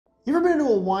You ever been to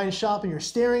a wine shop and you're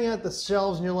staring at the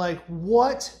shelves and you're like,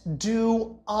 what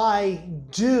do I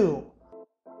do?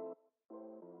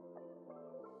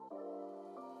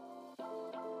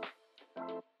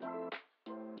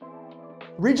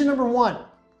 Region number 1,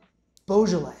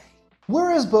 Beaujolais. Where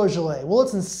is Beaujolais? Well,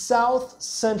 it's in south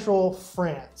central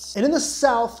France. And in the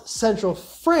south central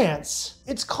France,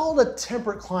 it's called a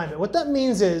temperate climate. What that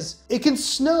means is it can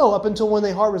snow up until when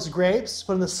they harvest grapes,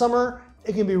 but in the summer,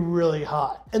 it can be really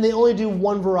hot. And they only do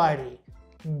one variety,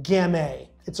 Gamay.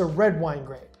 It's a red wine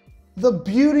grape. The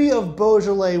beauty of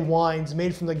Beaujolais wines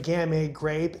made from the Gamay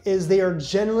grape is they are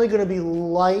generally going to be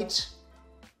light,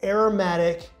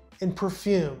 aromatic, and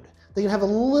perfumed. They can have a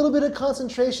little bit of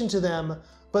concentration to them,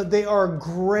 but they are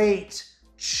great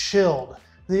chilled.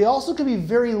 They also can be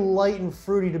very light and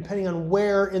fruity depending on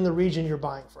where in the region you're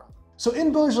buying from. So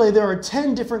in Beaujolais, there are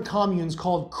 10 different communes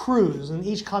called crus, and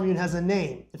each commune has a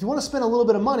name. If you want to spend a little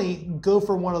bit of money, go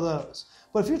for one of those.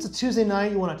 But if it's a Tuesday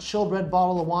night, you want a chilled red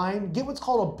bottle of wine, get what's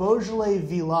called a Beaujolais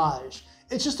Village.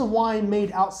 It's just a wine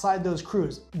made outside those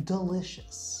crus.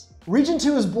 Delicious. Region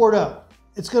 2 is Bordeaux.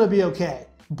 It's gonna be okay.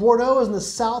 Bordeaux is in the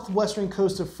southwestern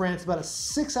coast of France, about a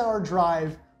 6-hour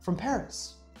drive from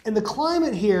Paris. And the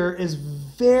climate here is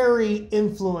very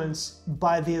influenced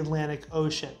by the Atlantic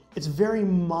Ocean. It's very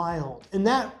mild, and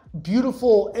that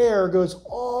beautiful air goes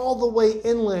all the way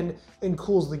inland and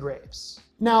cools the grapes.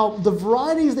 Now, the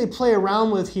varieties they play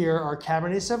around with here are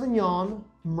Cabernet Sauvignon,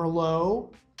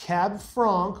 Merlot, Cab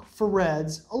Franc for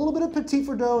reds, a little bit of Petit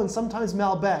Verdot, and sometimes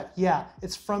Malbec. Yeah,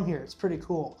 it's from here, it's pretty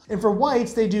cool. And for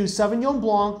whites, they do Sauvignon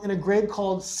Blanc and a grape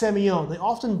called Semillon. They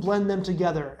often blend them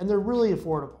together, and they're really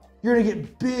affordable. You're gonna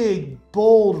get big,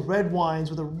 bold red wines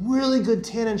with a really good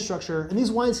tannin structure, and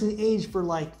these wines can age for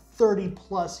like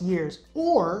 30+ years.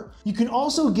 Or you can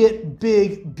also get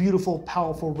big, beautiful,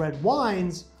 powerful red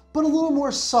wines, but a little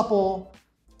more supple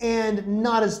and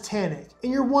not as tannic.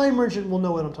 And your wine merchant will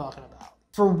know what I'm talking about.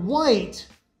 For white,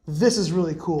 this is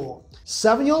really cool.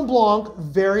 Sauvignon Blanc,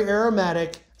 very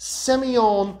aromatic.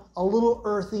 Semillon, a little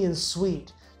earthy and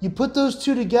sweet. You put those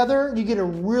two together, you get a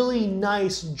really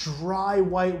nice dry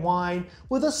white wine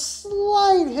with a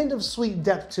slight hint of sweet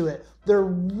depth to it. They're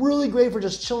really great for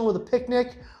just chilling with a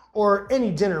picnic or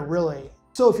any dinner, really.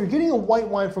 So if you're getting a white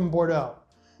wine from Bordeaux,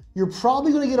 you're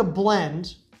probably gonna get a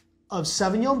blend of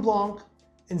Sauvignon Blanc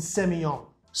and Semillon.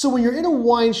 So when you're in a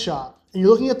wine shop, and you're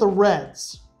looking at the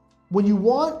reds, when you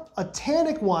want a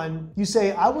tannic one, you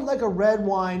say, I would like a red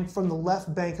wine from the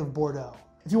left bank of Bordeaux.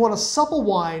 If you want a supple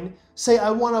wine, say,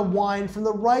 I want a wine from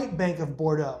the right bank of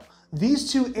Bordeaux.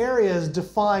 These two areas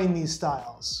define these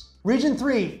styles. Region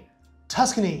 3,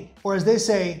 Tuscany, or as they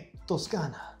say,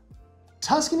 Toscana.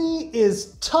 Tuscany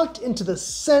is tucked into the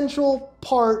central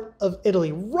part of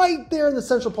Italy, right there in the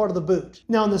central part of the boot.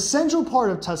 Now in the central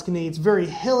part of Tuscany, it's very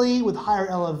hilly with higher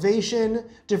elevation,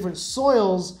 different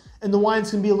soils, and the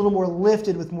wines can be a little more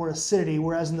lifted with more acidity,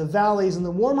 whereas in the valleys and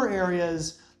the warmer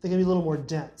areas, they can be a little more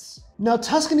dense. Now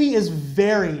Tuscany is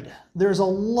varied. There's a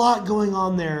lot going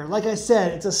on there. Like I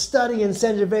said, it's a study in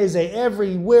Sangiovese.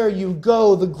 Everywhere you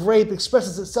go, the grape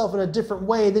expresses itself in a different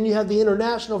way. Then you have the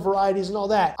international varieties and all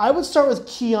that. I would start with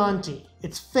Chianti.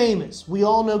 It's famous. We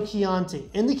all know Chianti.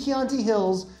 In the Chianti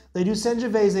Hills, they do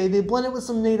Sangiovese. They blend it with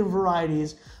some native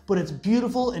varieties, but it's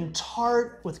beautiful and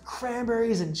tart with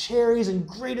cranberries and cherries and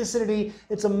great acidity.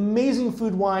 It's amazing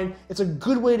food wine. It's a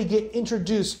good way to get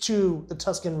introduced to the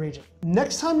Tuscan region.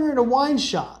 Next time you're in a wine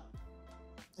shop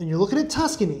and you're looking at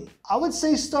Tuscany, I would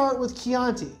say start with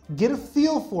Chianti. Get a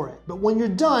feel for it. But when you're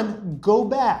done, go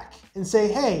back and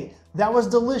say, hey, that was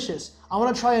delicious. I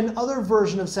want to try another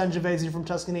version of Sangiovese from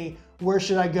Tuscany. Where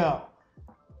should I go?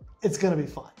 It's going to be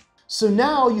fun. So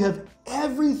now you have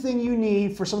everything you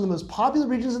need for some of the most popular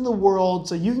regions in the world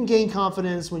so you can gain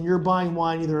confidence when you're buying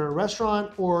wine either at a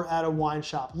restaurant or at a wine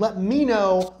shop. Let me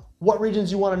know what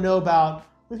regions you want to know about.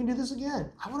 We can do this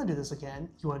again. I want to do this again.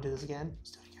 You want to do this again?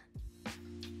 Let's do it again.